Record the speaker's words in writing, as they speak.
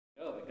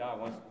God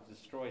wants to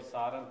destroy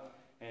Sodom.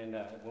 And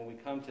when we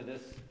come to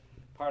this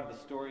part of the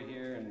story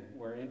here and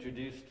we're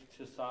introduced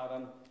to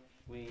Sodom,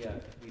 we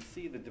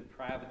see the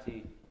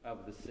depravity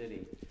of the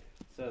city.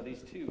 So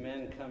these two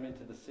men come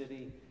into the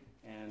city,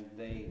 and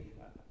the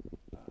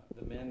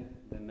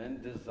men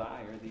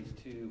desire these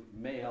two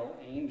male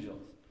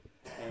angels.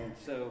 And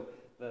so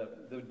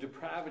the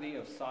depravity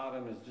of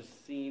Sodom is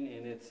just seen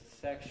in its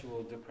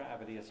sexual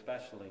depravity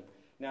especially.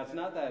 Now, it's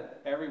not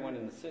that everyone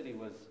in the city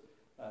was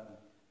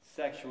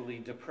sexually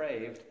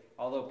depraved,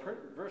 although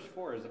verse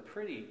 4 is a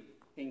pretty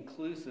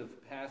inclusive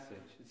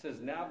passage. It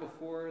says, "Now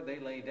before they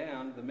lay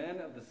down, the men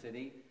of the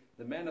city,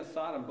 the men of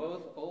Sodom,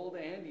 both old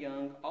and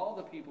young, all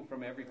the people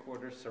from every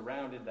quarter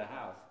surrounded the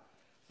house."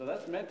 So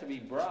that's meant to be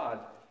broad,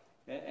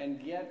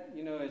 and yet,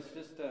 it's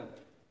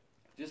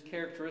just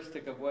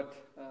characteristic of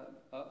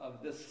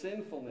of the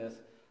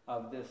sinfulness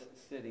of this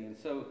city. And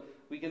so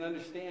we can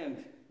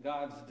understand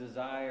God's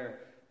desire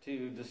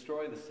to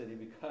destroy the city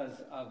because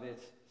of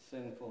its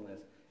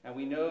sinfulness. And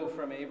we know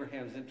from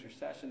Abraham's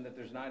intercession that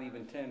there's not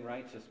even 10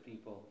 righteous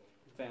people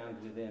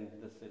found within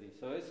the city.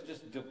 So it's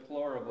just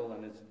deplorable,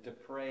 and it's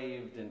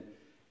depraved,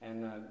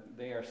 and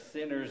they are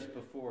sinners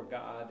before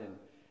God,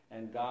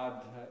 and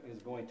God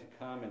is going to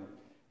come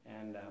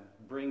and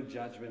bring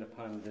judgment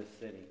upon this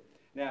city.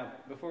 Now,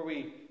 before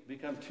we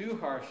become too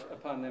harsh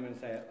upon them and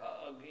say,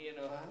 "Oh,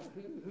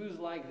 who's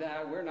like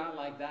that? We're not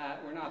like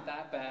that. We're not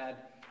that bad."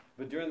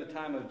 But during the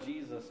time of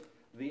Jesus,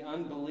 the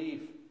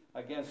unbelief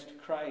against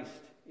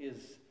Christ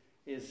is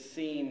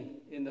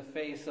seen in the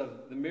face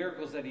of the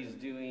miracles that he's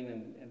doing,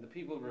 and the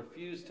people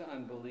refuse to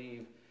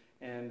unbelieve.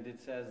 And it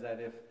says that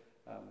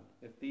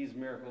if these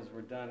miracles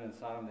were done in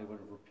Sodom, they would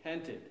have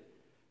repented.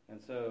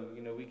 And so,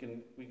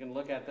 we can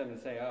look at them and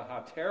say, "Oh, how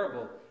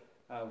terrible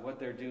what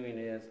they're doing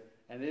is."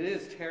 And it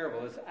is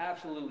terrible. It's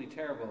absolutely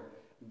terrible.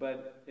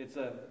 But it's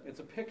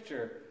a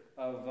picture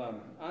of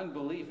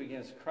unbelief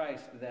against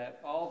Christ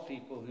that all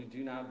people who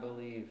do not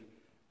believe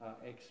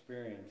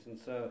experience. And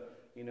so,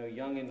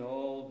 young and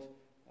old,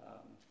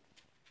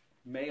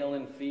 male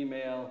and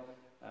female,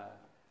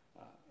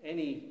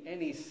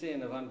 any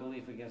sin of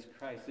unbelief against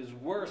Christ is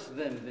worse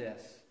than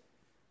this.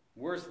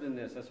 Worse than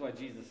this. That's why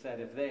Jesus said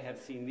if they had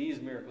seen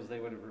these miracles, they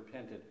would have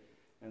repented.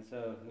 And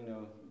so,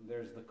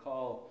 there's the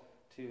call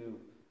to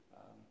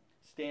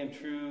stand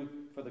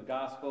true for the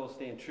gospel,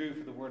 stand true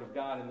for the Word of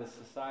God in this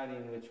society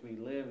in which we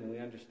live, and we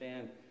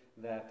understand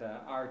that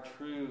our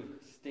true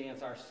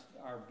stance,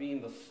 our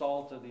being the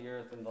salt of the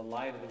earth and the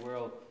light of the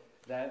world,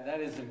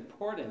 that is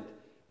important,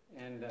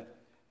 and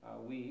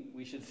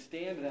we should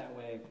stand that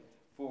way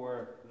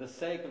for the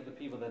sake of the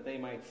people, that they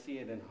might see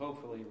it and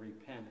hopefully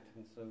repent.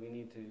 And so we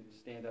need to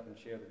stand up and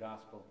share the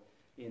gospel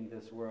in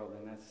this world,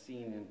 and that's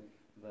seen in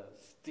the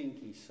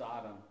stinky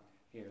Sodom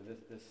here,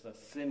 this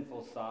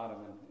sinful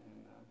Sodom and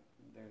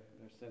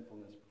their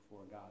sinfulness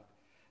before God.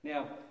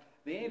 Now,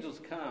 the angels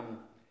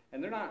come,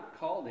 and they're not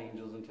called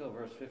angels until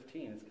verse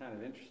 15. It's kind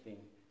of interesting.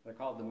 They're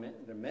called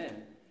the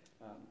men.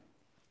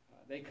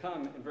 They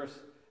come in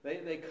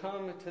they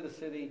come to the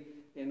city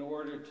in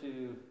order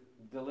to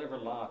deliver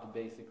Lot,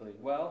 basically.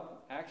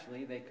 Well,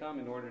 actually, they come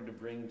in order to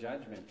bring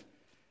judgment.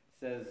 It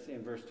says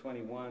in verse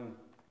 21,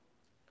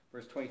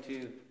 verse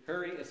 22,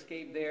 "Hurry,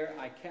 escape there.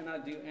 I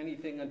cannot do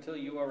anything until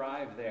you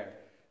arrive there."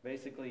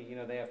 Basically,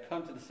 they have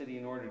come to the city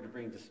in order to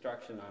bring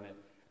destruction on it,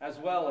 as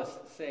well as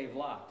save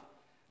Lot.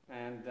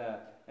 And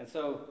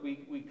so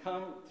we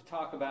come to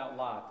talk about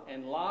Lot.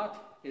 And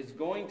Lot is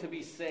going to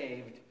be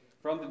saved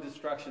from the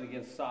destruction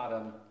against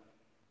Sodom,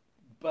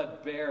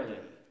 but barely.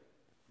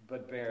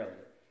 But barely.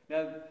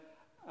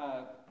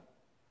 Now,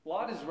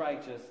 Lot is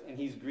righteous, and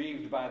he's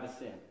grieved by the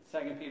sin.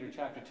 2 Peter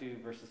chapter 2,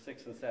 verses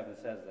 6 and 7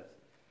 says this.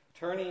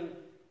 "Turning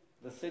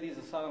the cities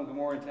of Sodom and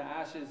Gomorrah into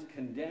ashes,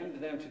 condemned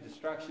them to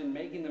destruction,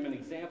 making them an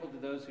example to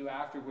those who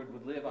afterward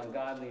would live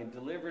ungodly, and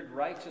delivered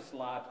righteous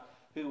Lot,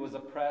 who was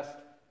oppressed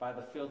by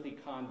the filthy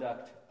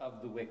conduct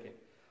of the wicked."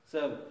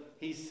 So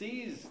he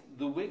sees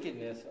the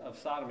wickedness of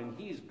Sodom, and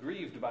he's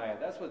grieved by it.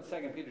 That's what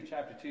 2 Peter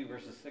chapter 2,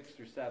 verses 6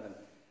 through 7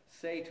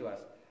 say to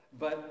us.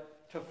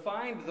 But to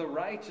find the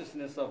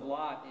righteousness of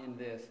Lot in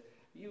this,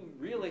 you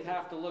really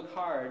have to look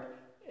hard,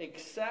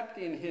 except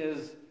in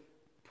his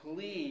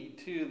plea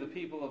to the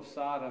people of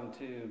Sodom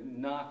to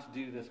not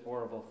do this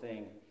horrible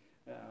thing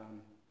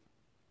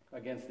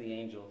against the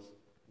angels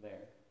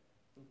there.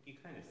 You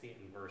kind of see it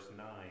in verse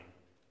 9,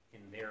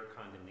 in their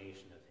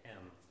condemnation of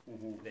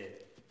him,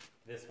 that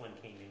this one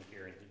came in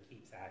here and he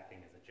keeps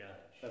acting as a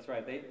judge. That's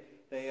right.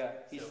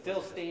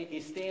 He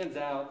stands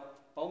out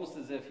almost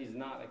as if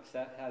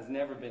has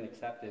never been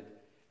accepted,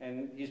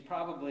 and he's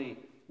probably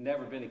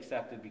never been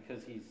accepted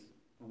because he's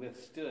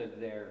withstood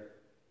their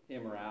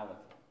immorality.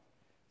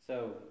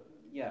 So,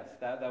 yes,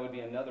 that would be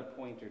another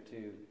pointer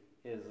to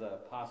his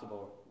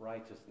possible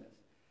righteousness.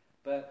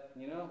 But,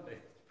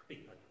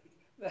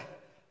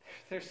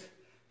 there's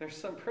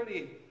some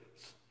pretty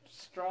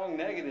strong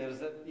negatives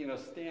that,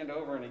 stand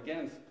over and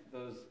against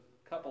those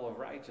couple of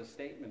righteous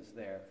statements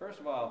there. First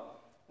of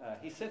all,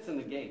 he sits in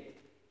the gate,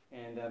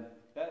 and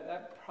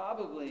that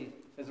probably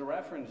is a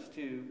reference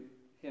to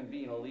him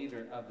being a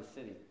leader of the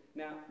city.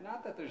 Now,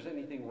 not that there's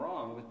anything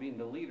wrong with being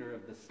the leader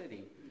of the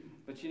city,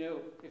 but you know,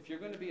 if you're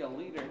going to be a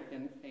leader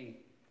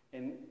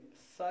in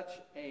such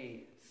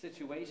a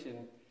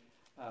situation,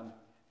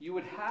 you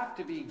would have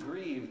to be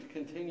grieved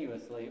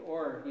continuously,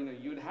 or you know,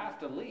 you would have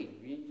to leave.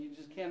 You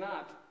just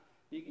cannot.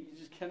 You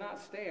just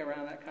cannot stay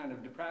around that kind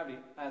of depravity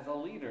as a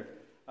leader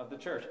of the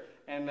church.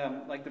 And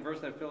like the verse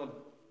that Philip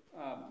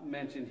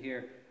mentioned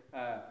here,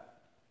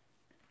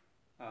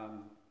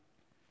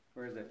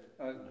 where is it?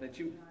 That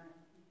you,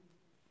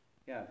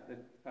 yeah,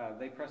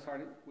 they press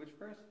hard. Which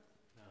verse?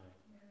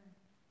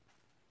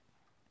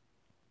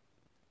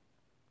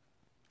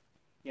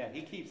 Yeah,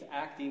 he keeps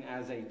acting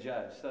as a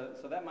judge.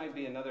 So that might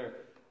be another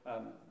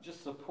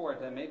just support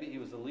that maybe he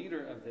was a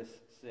leader of this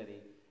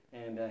city,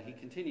 and he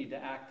continued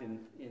to act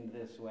in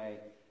this way.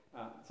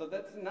 So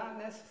that's not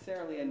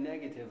necessarily a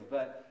negative,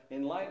 but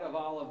in light of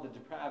all of the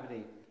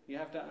depravity, you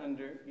have to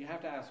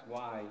ask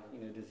why.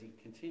 You know, does he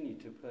continue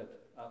to put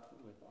up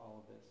with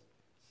all of this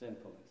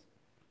sinfulness?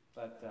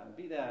 But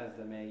be that as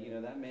it may, you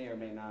know, that may or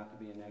may not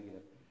be a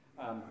negative.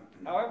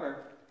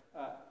 However,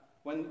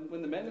 when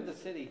the men of the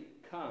city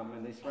come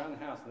and they surround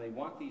the house and they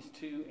want these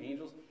two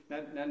angels,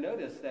 now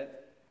notice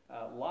that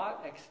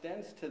Lot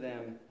extends to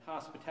them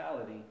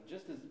hospitality,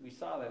 just as we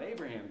saw that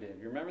Abraham did.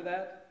 You remember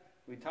that?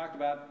 We talked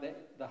about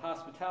the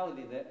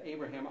hospitality that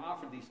Abraham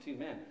offered these two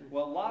men.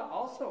 Well, Lot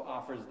also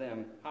offers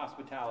them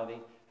hospitality.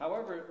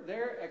 However,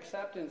 their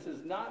acceptance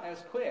is not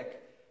as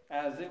quick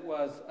as it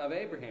was of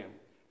Abraham.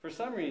 For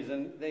some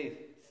reason, they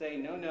say,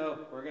 no,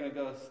 we're going to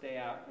go stay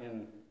out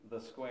in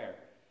the square.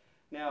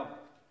 Now,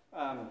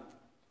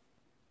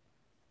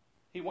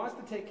 he wants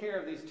to take care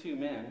of these two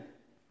men,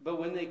 but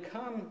when they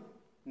come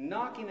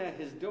knocking at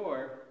his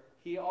door,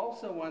 he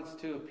also wants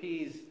to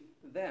appease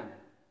them.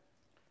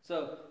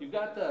 So you've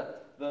got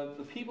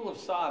the people of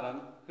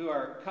Sodom who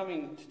are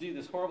coming to do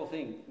this horrible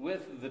thing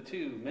with the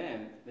two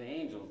men, the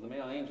angels, the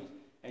male angels,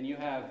 and you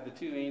have the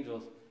two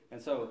angels.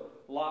 And so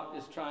Lot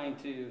is trying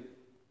to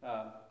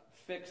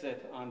fix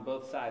it on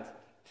both sides,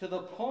 to the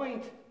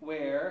point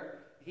where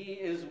he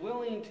is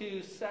willing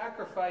to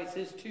sacrifice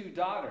his two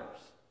daughters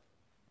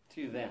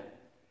to them,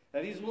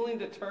 that he's willing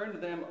to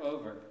turn them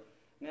over.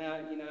 Now,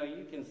 you know,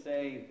 you can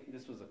say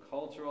this was a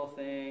cultural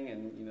thing,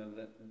 and you know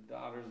that the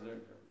daughters are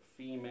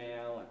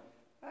female,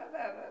 and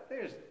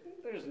there's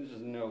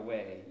just no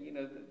way. You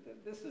know,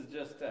 this is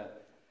just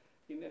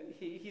you know,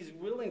 he's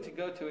willing to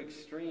go to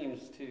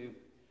extremes to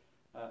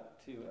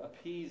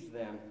appease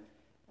them,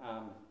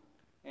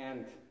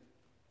 and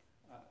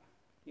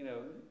you know,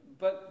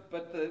 but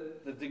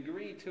the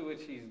degree to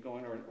which he's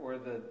going, or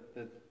the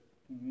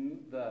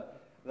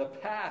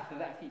path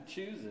that he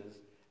chooses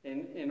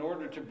in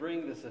order to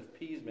bring this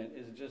appeasement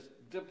is just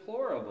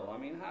deplorable. I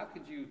mean, how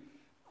could you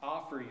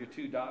offer your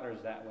two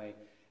daughters that way?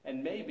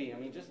 And maybe, I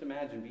mean, just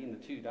imagine being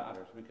the two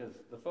daughters, because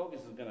the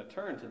focus is going to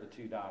turn to the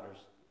two daughters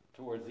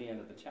towards the end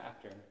of the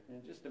chapter.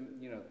 And just,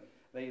 you know,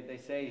 they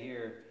say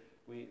here,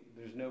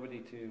 there's nobody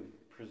to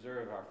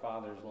preserve our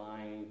father's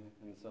line,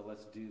 and so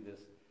let's do this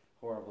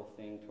horrible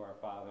thing to our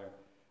father.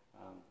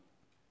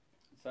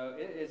 So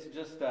it's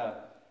just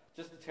a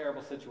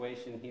terrible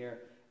situation here.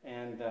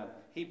 And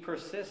he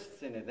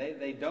persists in it.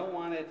 They don't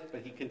want it,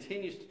 but he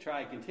continues to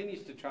try,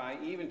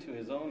 even to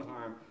his own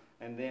harm.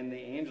 And then the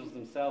angels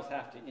themselves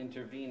have to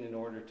intervene in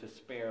order to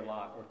spare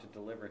Lot, or to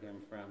deliver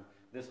him from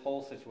this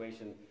whole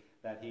situation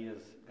that he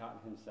has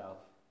gotten himself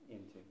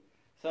into.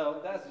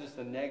 So that's just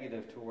a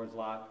negative towards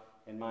Lot,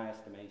 in my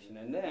estimation.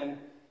 And then,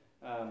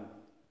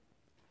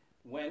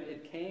 when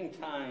it came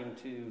time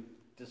to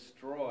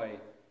destroy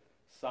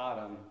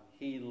Sodom,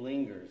 he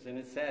lingers. And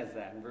it says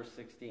that in verse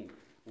 16.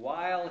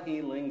 While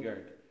he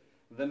lingered,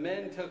 the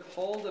men took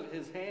hold of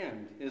his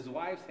hand, his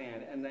wife's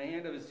hand, and the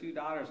hand of his two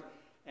daughters,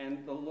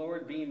 and the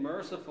Lord being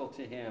merciful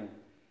to him,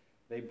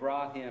 they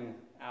brought him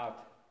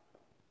out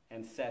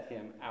and set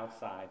him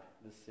outside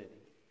the city.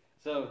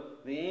 So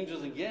the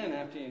angels again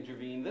have to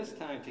intervene, this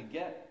time to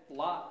get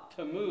Lot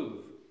to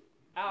move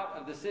out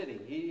of the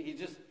city.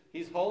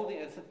 He's holding,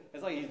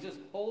 it's like he's just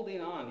holding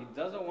on. He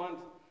doesn't want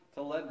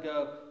to let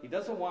go. He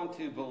doesn't want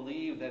to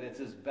believe that it's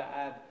as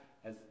bad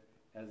as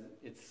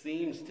it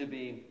seems to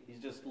be. He's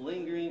just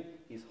lingering,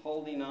 he's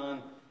holding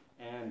on,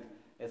 and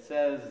it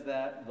says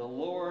that the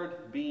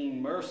Lord being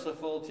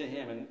merciful to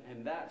him,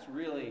 and that's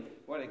really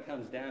what it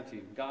comes down to,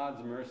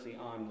 God's mercy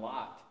on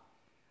Lot.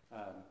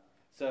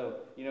 So,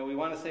 you know, we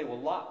want to say, well,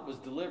 Lot was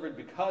delivered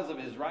because of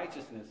his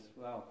righteousness.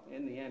 Well,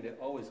 in the end, it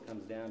always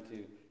comes down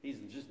to, he's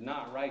just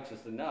not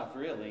righteous enough,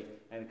 really,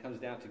 and it comes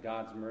down to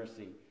God's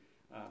mercy.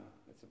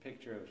 It's a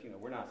picture of, you know,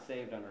 we're not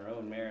saved on our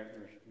own merit,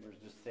 we're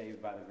just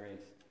saved by the grace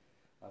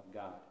of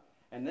God.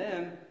 And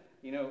then,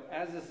 you know,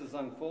 as this is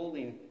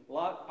unfolding,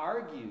 Lot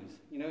argues.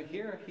 You know,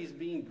 here he's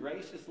being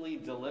graciously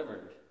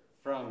delivered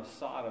from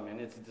Sodom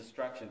and its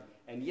destruction.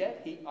 And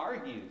yet he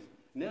argues,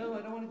 no,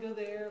 I don't want to go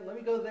there. Let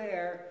me go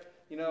there.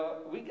 You know,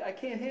 I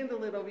can't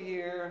handle it over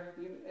here.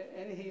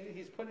 And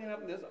he's putting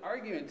up this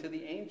argument to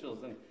the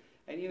angels.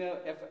 And you know,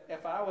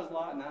 if I was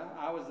Lot and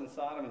I was in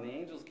Sodom and the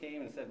angels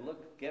came and said,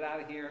 look, get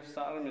out of here.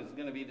 Sodom is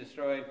going to be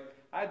destroyed.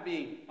 I'd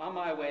be on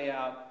my way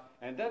out,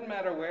 and it doesn't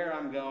matter where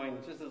I'm going,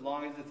 just as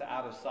long as it's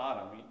out of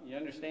Sodom. You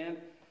understand?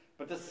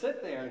 But to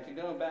sit there and to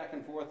go back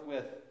and forth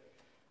with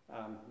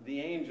the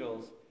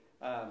angels,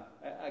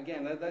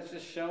 again, that's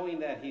just showing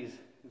that he's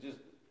just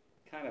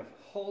kind of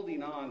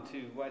holding on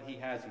to what he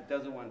has. He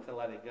doesn't want to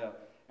let it go.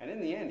 And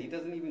in the end, he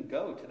doesn't even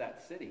go to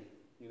that city,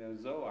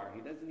 Zoar.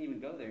 He doesn't even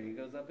go there. He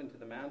goes up into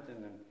the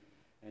mountain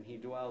and he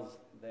dwells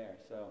there.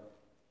 So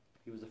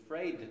he was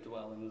afraid to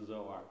dwell in the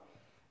Zoar,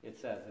 it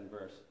says in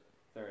verse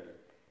 30.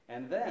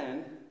 And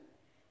then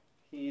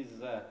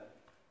he's,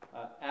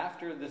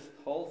 after this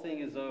whole thing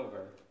is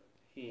over,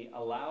 he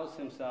allows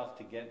himself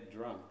to get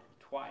drunk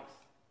twice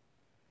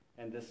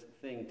and this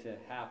thing to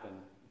happen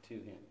to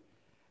him.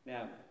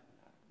 Now,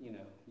 you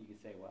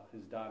could say, well,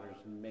 his daughters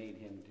made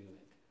him do it.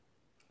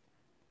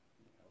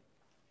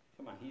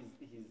 Come on,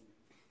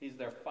 he's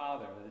their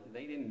father.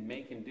 They didn't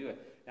make him do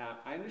it. Now,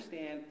 I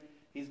understand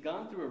he's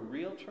gone through a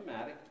real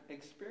traumatic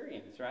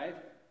experience, right?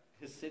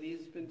 His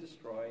city's been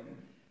destroyed.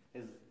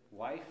 His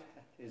wife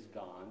is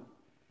gone.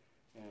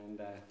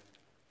 And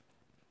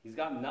he's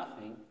got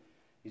nothing.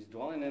 He's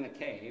dwelling in a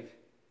cave.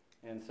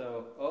 And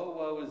so, oh,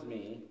 woe is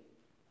me.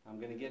 I'm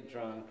going to get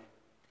drunk.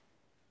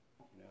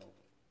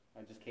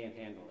 I just can't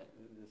handle it.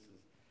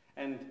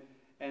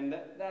 And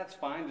that's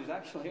fine. There's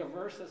actually a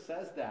verse that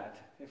says that.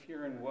 If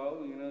you're in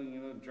woe,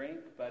 drink.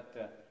 But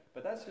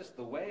that's just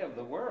the way of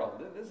the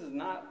world. This is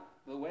not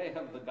the way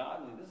of the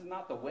godly. This is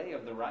not the way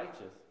of the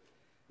righteous.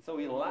 So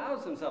he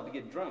allows himself to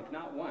get drunk,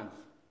 not once,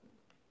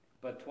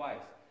 but twice.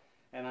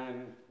 And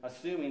I'm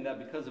assuming that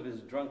because of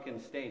his drunken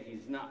state,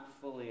 he's not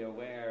fully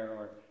aware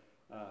or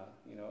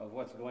of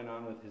what's going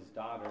on with his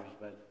daughters.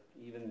 But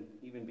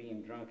even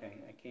being drunk,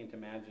 I can't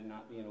imagine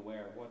not being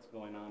aware of what's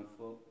going on,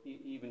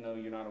 even though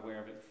you're not aware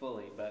of it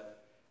fully.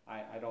 But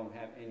I don't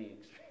have any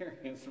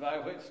experience by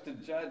which to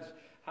judge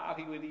how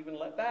he would even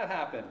let that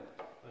happen.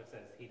 Well, it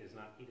says he did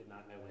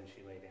not know when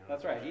she lay down.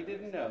 That's right. He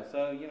didn't know.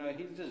 So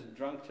he's just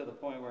drunk to the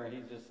point where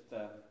he's just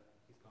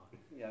he's gone.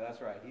 Yeah,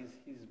 that's right.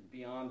 He's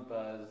beyond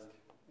buzzed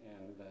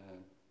and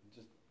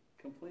just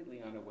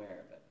completely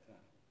unaware. But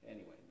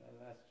anyway,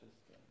 that's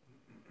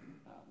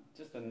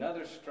just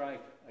another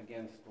strike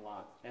against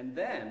Lot. And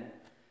then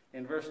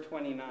in verse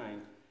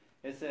 29,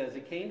 it says,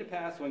 "It came to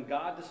pass when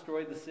God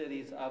destroyed the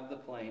cities of the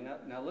plain."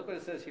 Now look what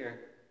it says here.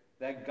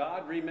 That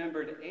God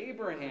remembered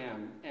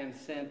Abraham and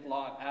sent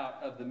Lot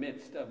out of the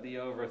midst of the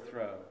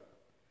overthrow.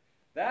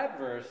 That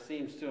verse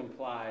seems to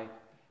imply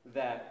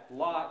that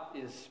Lot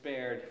is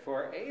spared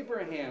for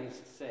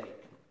Abraham's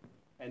sake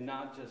and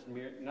not just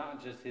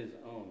his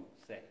own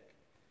sake.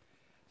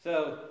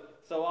 So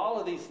all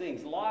of these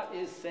things, Lot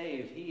is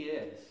saved, he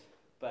is,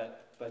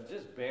 but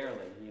just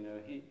barely.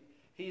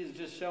 He's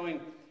just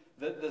showing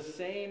the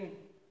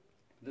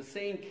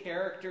same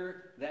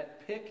character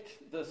that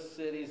picked the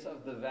cities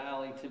of the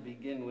valley to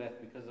begin with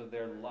because of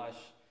their lush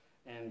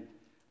and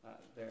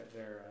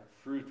their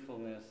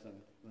fruitfulness and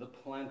the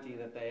plenty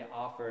that they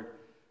offered.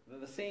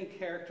 The same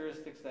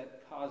characteristics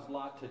that caused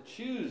Lot to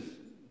choose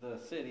the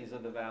cities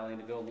of the valley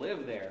to go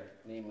live there,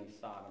 namely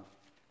Sodom,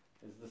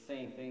 is the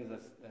same things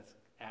that's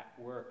at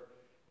work,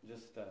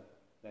 just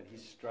that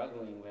he's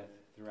struggling with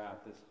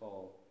throughout this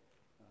whole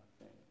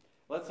thing.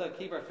 Let's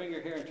keep our finger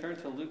here and turn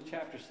to Luke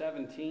chapter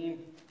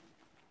 17.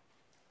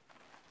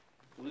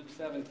 Luke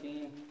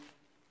 17.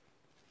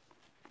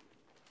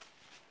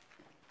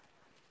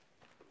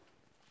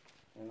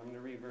 And I'm going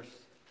to read verse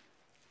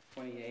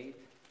 28.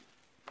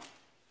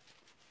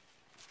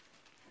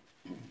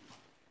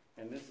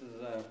 And this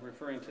is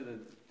referring to the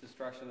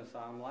destruction of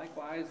Sodom.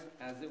 "Likewise,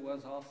 as it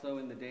was also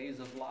in the days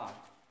of Lot.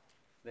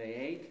 They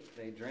ate,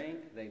 they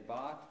drank, they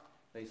bought,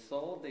 they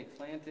sold, they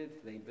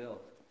planted, they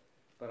built.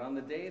 But on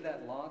the day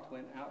that Lot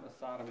went out of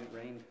Sodom, it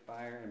rained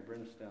fire and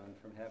brimstone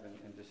from heaven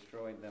and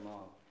destroyed them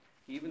all.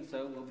 Even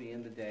so will be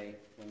in the day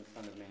when the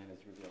Son of Man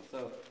is revealed."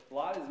 So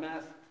Lot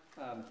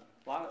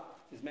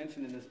is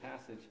mentioned in this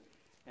passage,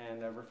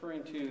 and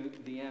referring to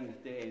the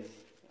end days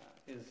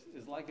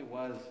is like it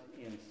was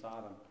in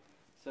Sodom.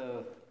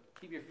 So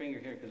keep your finger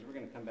here because we're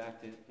going to come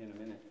back to it in a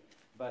minute.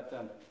 But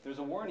there's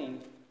a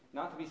warning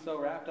not to be so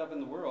wrapped up in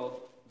the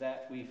world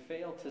that we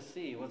fail to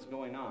see what's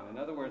going on. In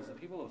other words, the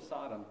people of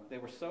Sodom, they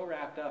were so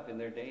wrapped up in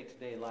their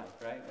day-to-day life,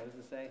 right? What does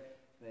it say?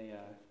 They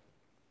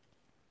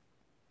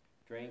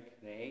drank,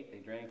 they ate, they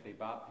drank, they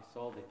bought, they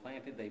sold, they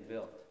planted, they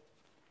built.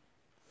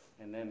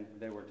 And then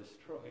they were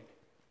destroyed.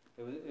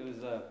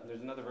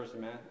 There's another verse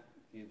in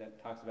Matthew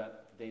that talks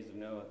about the days of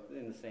Noah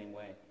in the same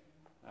way.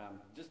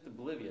 Just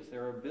oblivious.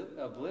 They're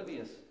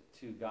oblivious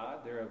to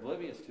God. They're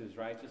oblivious to his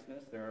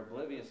righteousness. They're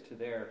oblivious to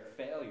their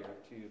failure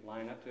to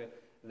line up to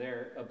it.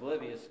 They're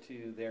oblivious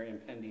to their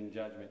impending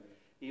judgment.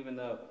 Even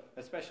though,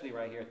 especially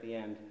right here at the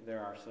end, there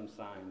are some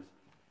signs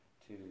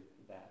to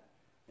that.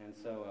 And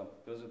so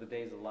those are the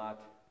days of Lot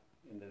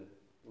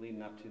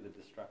leading up to the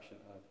destruction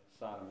of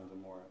Sodom and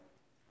Gomorrah.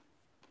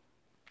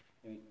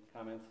 Any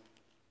comments?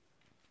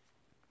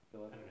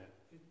 Philip? I don't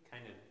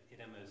know. It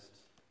almost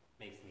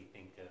makes me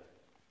think of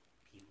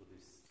people who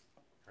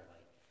are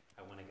like,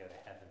 I want to go to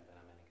heaven, but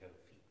I'm going to go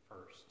feet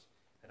first.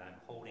 That I'm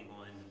holding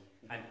on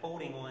I'm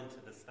holding on to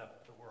the stuff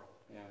of the world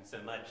so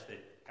much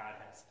that God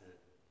has to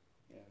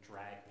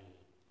drag me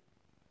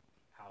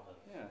out of.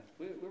 Yeah,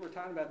 we were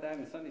talking about that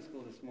in Sunday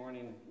school this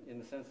morning, in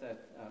the sense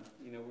that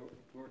we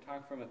were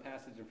talking from a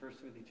passage in 1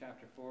 Timothy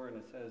chapter 4, and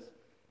it says,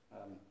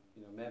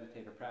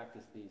 meditate or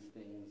practice these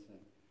things, and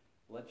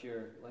let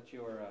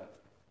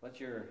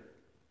your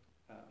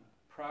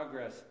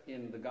progress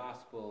in the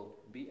gospel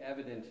be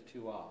evident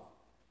to all.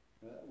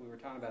 We were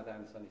talking about that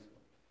in Sunday school,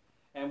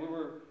 and we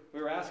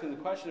were asking the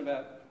question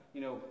about,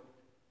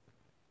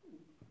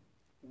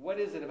 what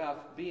is it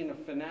about being a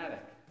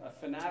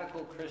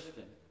fanatical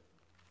Christian?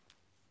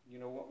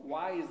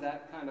 Why is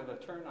that kind of a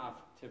turnoff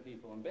to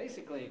people? And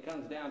basically, it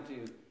comes down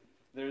to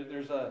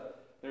there's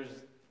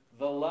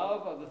the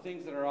love of the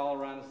things that are all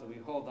around us that we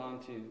hold on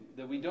to,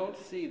 that we don't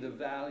see the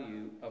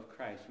value of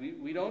Christ.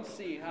 We don't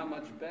see how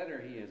much better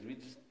he is. We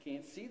just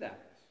can't see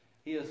that.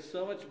 He is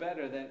so much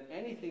better than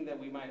anything that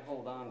we might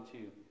hold on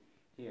to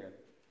here.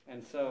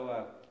 And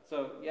so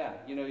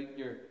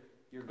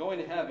you're going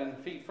to heaven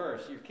feet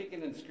first. You're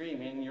kicking and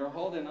screaming. You're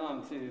holding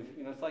on to,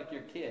 it's like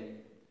your kid,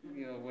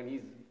 when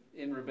he's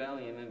in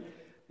rebellion and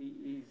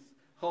he's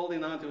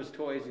holding on to his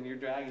toys and you're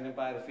dragging him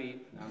by the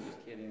feet. No, I'm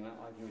just kidding. Not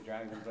like you were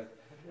dragging him, but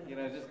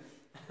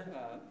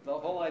the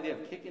whole idea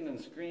of kicking and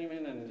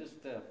screaming and just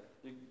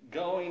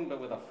going,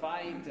 but with a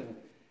fight,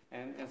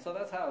 and so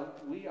that's how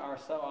we are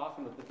so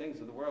often with the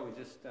things of the world.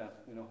 We just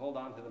hold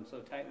on to them so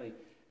tightly,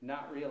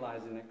 not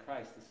realizing that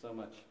Christ is so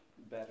much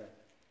better,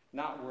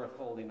 not worth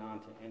holding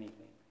on to anything.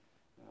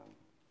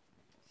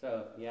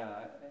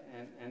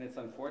 And it's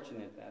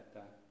unfortunate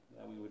that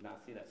we would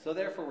not see that. So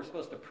therefore, we're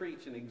supposed to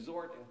preach and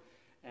exhort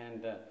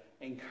and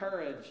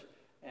encourage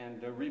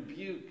and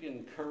rebuke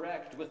and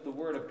correct with the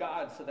Word of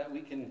God, so that we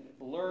can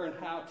learn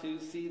how to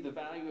see the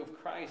value of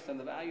Christ and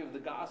the value of the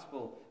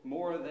gospel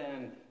more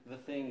than the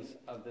things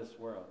of this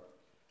world.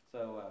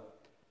 So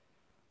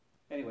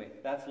anyway,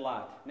 that's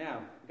Lot.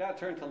 Now, we've got to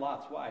turn to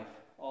Lot's wife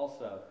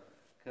also,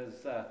 because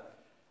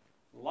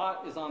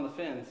Lot is on the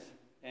fence,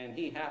 and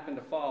he happened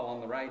to fall on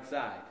the right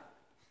side.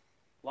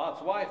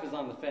 Lot's wife is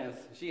on the fence.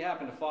 She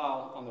happened to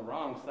fall on the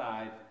wrong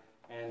side,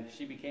 and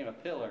she became a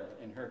pillar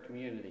in her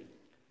community.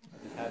 I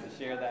just had to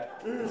share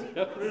that.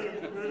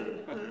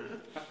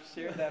 I've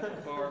shared that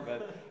before,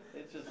 but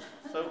it's just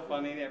so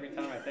funny every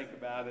time I think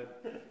about it.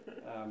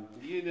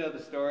 You know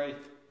the story.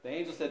 The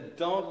angel said,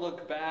 "Don't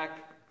look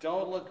back,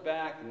 don't look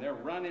back," and they're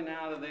running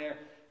out of there.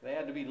 They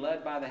had to be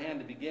led by the hand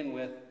to begin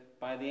with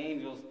by the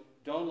angels.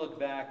 Don't look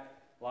back.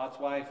 Lot's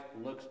wife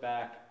looks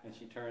back, and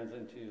she turns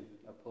into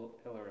a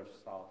pillar of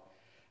salt.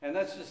 And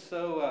that's just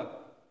so,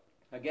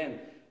 again,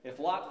 if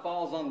Lot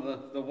falls on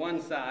the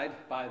one side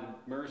by the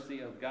mercy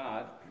of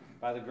God,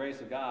 by the grace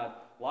of God,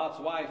 Lot's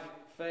wife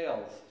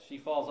fails. She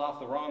falls off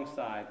the wrong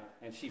side,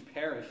 and she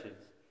perishes.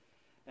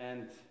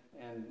 And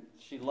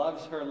she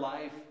loves her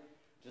life,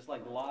 just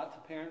like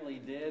Lot apparently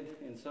did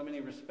in so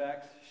many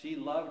respects. She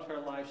loved her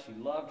life. She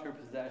loved her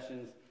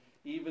possessions,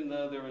 even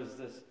though there was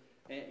this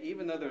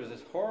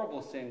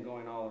horrible sin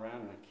going all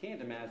around. And I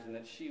can't imagine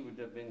that she would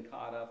have been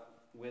caught up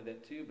with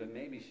it too, but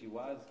maybe she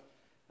was.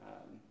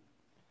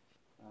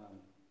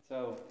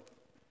 So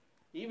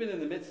even in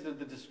the midst of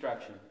the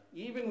destruction,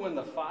 even when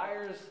the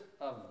fires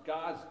of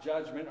God's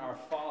judgment are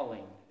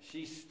falling,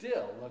 she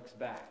still looks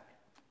back.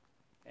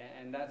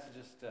 And that's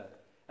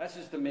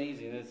just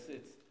amazing.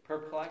 It's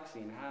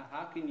perplexing.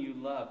 How can you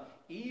love?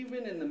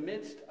 Even in the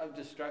midst of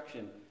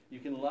destruction, you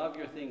can love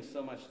your things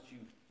so much that you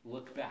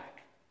look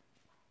back.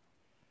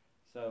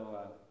 So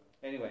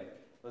anyway,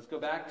 let's go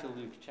back to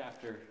Luke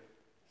chapter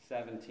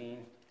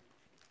 17.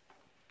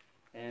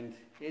 And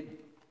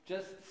it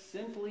just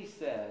simply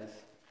says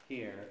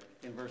here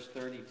in verse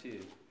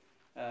 32.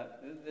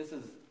 This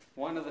is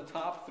one of the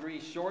top 3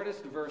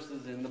 shortest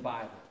verses in the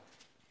Bible.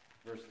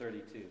 Verse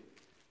 32.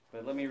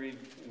 But let me read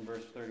in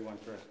verse 31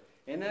 first.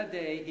 "In that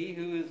day, he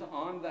who is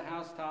on the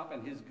housetop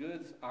and his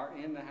goods are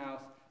in the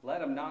house,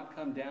 let him not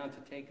come down to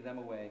take them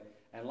away.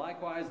 And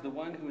likewise, the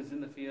one who is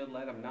in the field,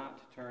 let him not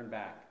turn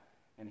back."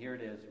 And here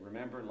it is.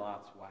 Remember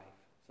Lot's wife.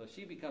 So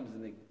she becomes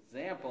an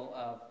example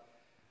of,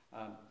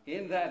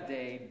 in that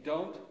day,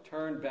 don't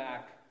turn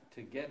back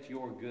to get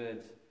your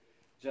goods.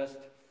 Just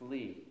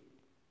flee.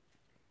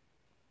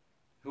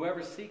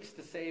 "Whoever seeks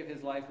to save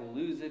his life will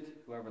lose it.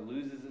 Whoever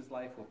loses his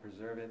life will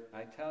preserve it.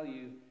 I tell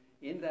you,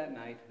 in that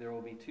night there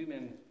will be 2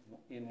 men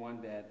in one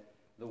bed.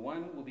 The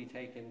one will be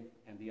taken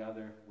and the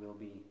other will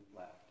be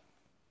left.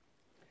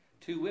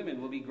 2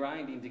 women will be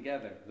grinding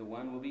together. The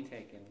one will be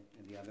taken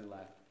and the other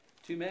left.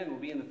 2 men will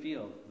be in the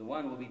field. The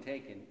one will be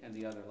taken and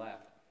the other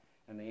left."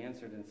 And they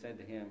answered and said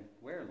to him,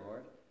 "Where,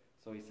 Lord?"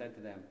 So he said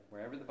to them,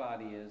 "Wherever the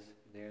body is,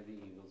 there the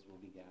eagles will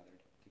be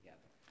gathered together."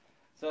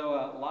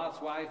 So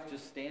Lot's wife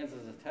just stands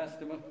as a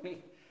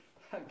testimony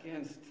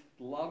against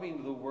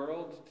loving the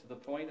world to the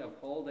point of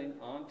holding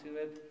on to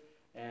it.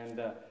 And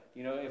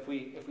if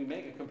we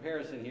make a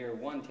comparison here,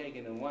 one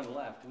taken and one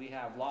left, we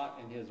have Lot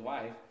and his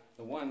wife.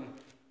 The one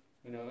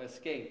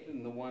escaped,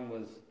 and the one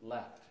was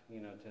left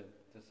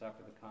to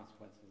suffer the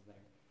consequences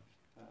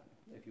there,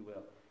 if you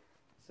will.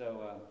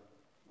 So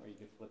or you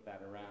could flip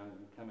that around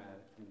and come at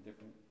it from a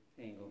different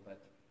angle.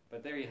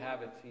 But there you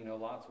have it.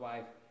 Lot's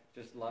wife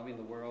just loving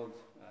the world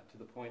to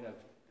the point of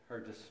her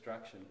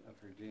destruction, of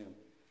her doom.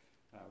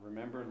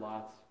 Remember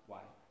Lot's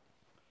wife.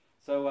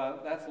 So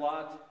that's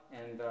Lot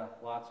and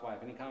Lot's wife.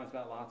 Any comments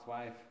about Lot's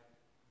wife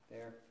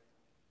there?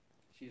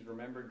 She's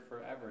remembered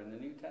forever in the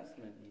New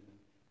Testament even.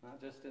 Not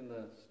just in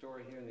the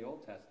story here in the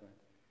Old Testament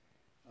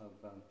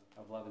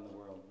of loving the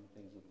world and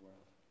things of the world.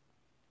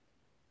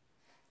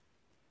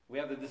 We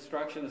have the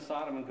destruction of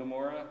Sodom and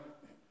Gomorrah,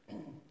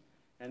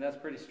 and that's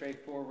pretty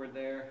straightforward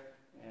there.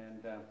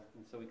 And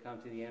so we come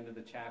to the end of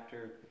the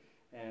chapter,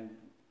 and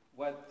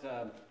what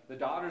the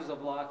daughters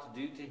of Lot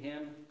do to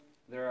him.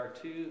 There are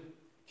two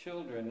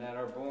children that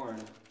are born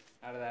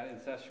out of that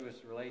incestuous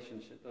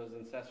relationship, those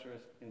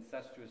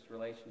incestuous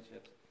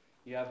relationships.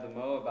 You have the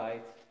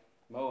Moabites,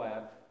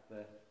 Moab,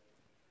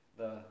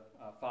 the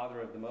father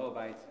of the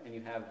Moabites, and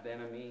you have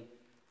Ben-Ami,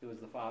 who is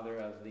the father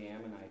of the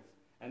Ammonites.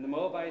 And the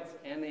Moabites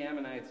and the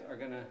Ammonites they're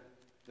going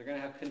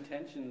to have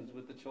contentions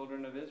with the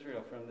children of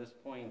Israel from this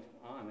point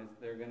on.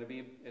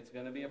 It's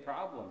going to be a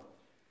problem,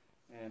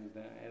 and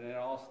it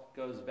all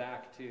goes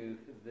back to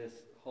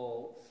this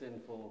whole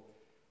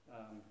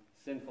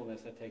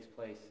sinfulness that takes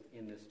place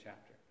in this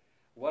chapter.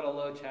 What a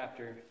low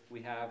chapter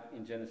we have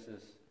in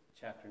Genesis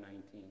chapter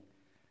 19,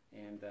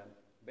 and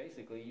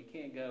basically you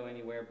can't go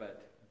anywhere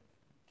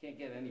can't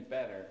get any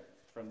better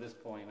from this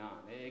point on.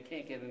 It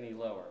can't get any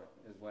lower,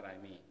 is what I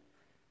mean,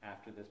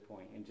 after this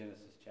point in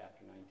Genesis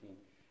chapter 19.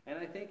 And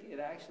I think it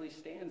actually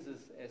stands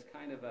as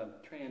kind of a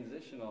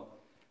transitional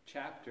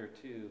chapter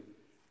to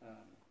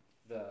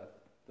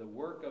the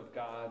work of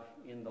God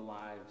in the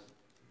lives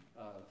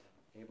of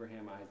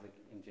Abraham, Isaac,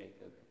 and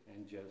Jacob,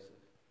 and Joseph,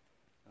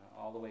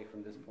 all the way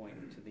from this point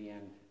to the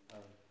end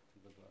of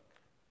the book.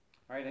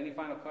 All right, any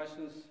final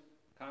questions,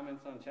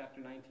 comments on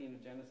chapter 19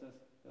 of Genesis,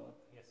 Philip?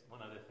 Yes,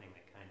 one other thing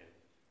that kind of,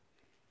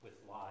 with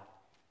Lot,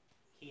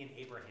 he and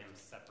Abraham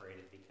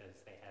separated because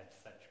they had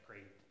such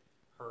great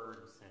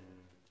herds and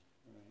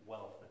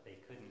wealth that they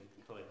couldn't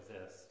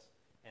coexist.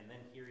 And then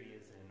here he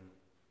is in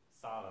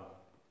Sodom,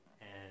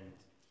 and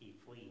he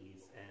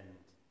flees and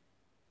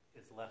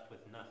is left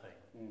with nothing.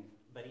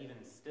 But even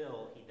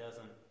still, he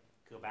doesn't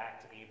go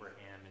back to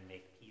Abraham and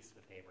make peace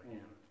with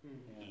Abraham.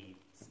 He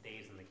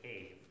stays in the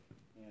cave.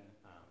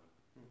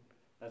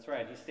 That's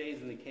right. He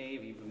stays in the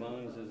cave. He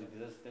bemoans his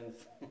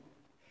existence.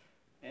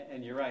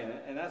 And you're right.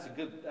 And that's a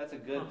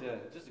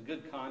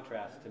good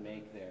contrast to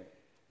make there.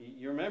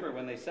 You remember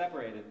when they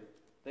separated,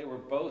 they were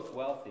both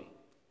wealthy.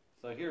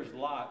 So here's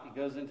Lot. He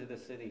goes into the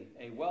city,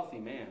 a wealthy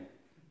man,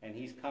 and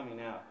he's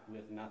coming out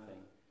with nothing.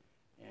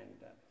 And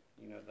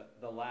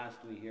the last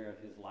we hear of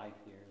his life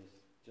here is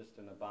just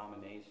an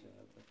abomination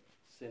of the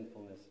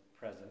sinfulness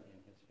present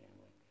in his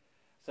family.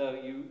 So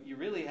you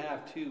really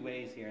have two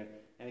ways here.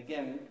 And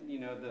again,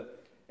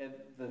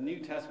 the New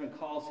Testament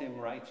calls him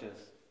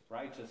righteous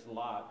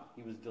Lot.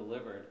 He was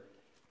delivered,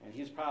 and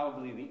he's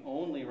probably the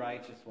only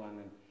righteous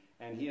one.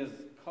 And he is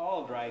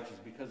called righteous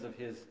because of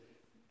his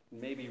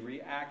maybe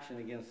reaction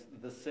against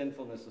the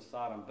sinfulness of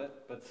Sodom.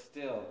 But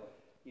still,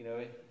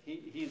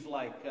 he's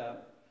like,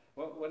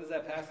 what does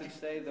that passage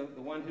say?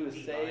 The one who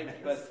is saved,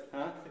 but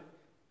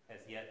has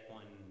yet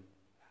one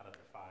out of the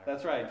fire.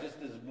 That's right.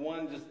 Just as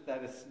one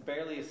that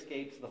barely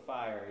escapes the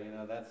fire.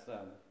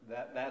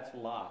 That's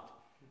Lot,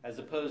 as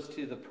opposed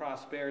to the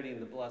prosperity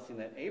and the blessing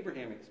that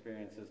Abraham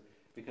experiences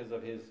because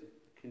of his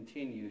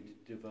continued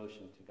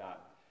devotion to God.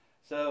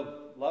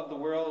 So love the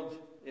world,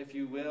 if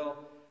you will,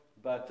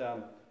 but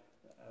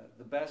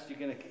the best you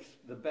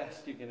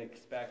can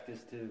expect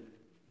is to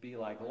be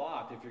like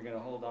Lot if you're going to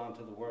hold on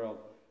to the world.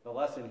 The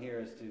lesson here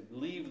is to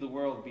leave the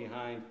world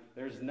behind.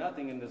 There's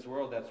nothing in this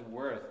world that's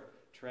worth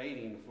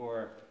trading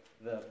for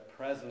the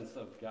presence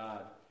of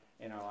God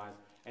in our lives.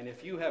 And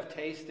if you have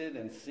tasted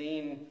and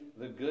seen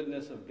the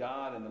goodness of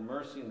God and the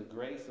mercy and the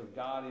grace of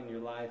God in your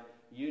life,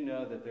 you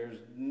know that there's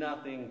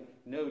nothing,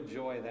 no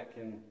joy that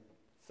can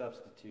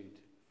substitute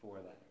for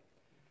that.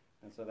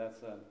 And so that's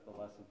the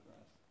lesson for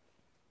us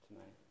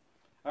tonight.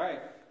 All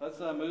right, let's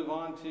move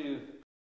on to